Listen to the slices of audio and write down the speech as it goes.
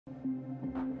Delighted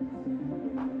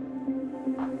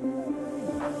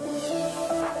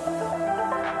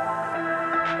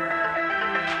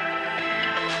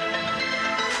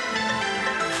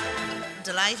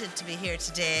to be here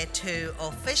today to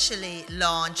officially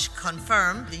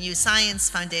confirm the new Science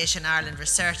Foundation Ireland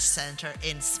Research Centre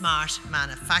in smart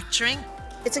manufacturing.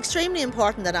 It's extremely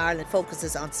important that Ireland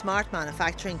focuses on smart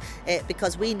manufacturing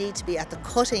because we need to be at the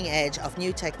cutting edge of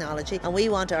new technology, and we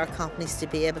want our companies to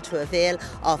be able to avail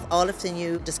of all of the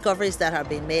new discoveries that are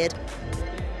being made.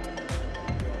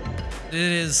 It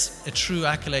is a true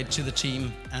accolade to the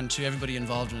team and to everybody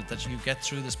involved in it that you get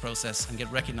through this process and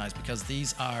get recognised, because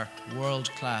these are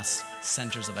world-class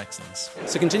centres of excellence.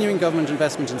 So continuing government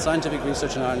investment in scientific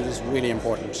research in Ireland is really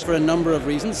important for a number of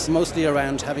reasons, mostly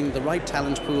around having the right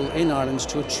talent pool in Ireland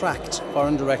to attract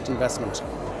foreign direct investment.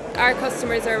 Our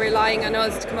customers are relying on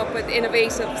us to come up with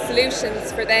innovative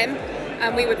solutions for them,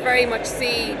 and we would very much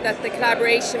see that the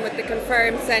collaboration with the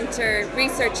Confirm Centre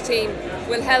research team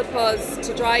will help us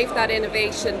to drive that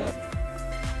innovation.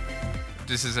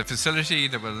 This is a facility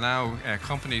that will allow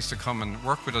companies to come and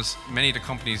work with us. Many of the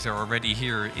companies are already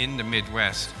here in the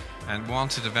Midwest and want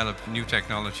to develop new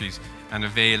technologies and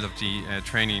avail of the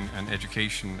training and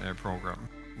education programme.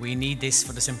 We need this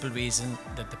for the simple reason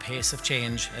that the pace of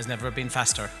change has never been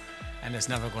faster and it's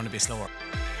never going to be slower.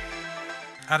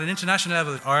 At an international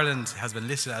level, Ireland has been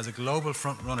listed as a global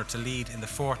front-runner to lead in the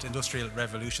fourth industrial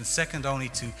revolution, second only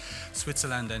to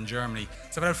Switzerland and Germany.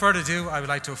 So without further ado, I would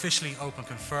like to officially open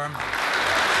Confirm.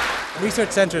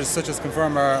 Research centres such as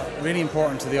Confirm are really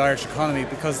important to the Irish economy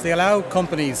because they allow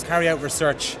companies to carry out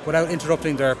research without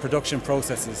interrupting their production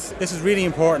processes. This is really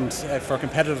important for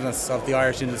competitiveness of the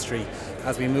Irish industry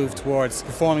as we move towards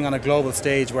performing on a global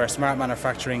stage where smart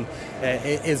manufacturing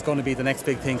is going to be the next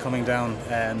big thing coming down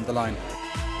the line.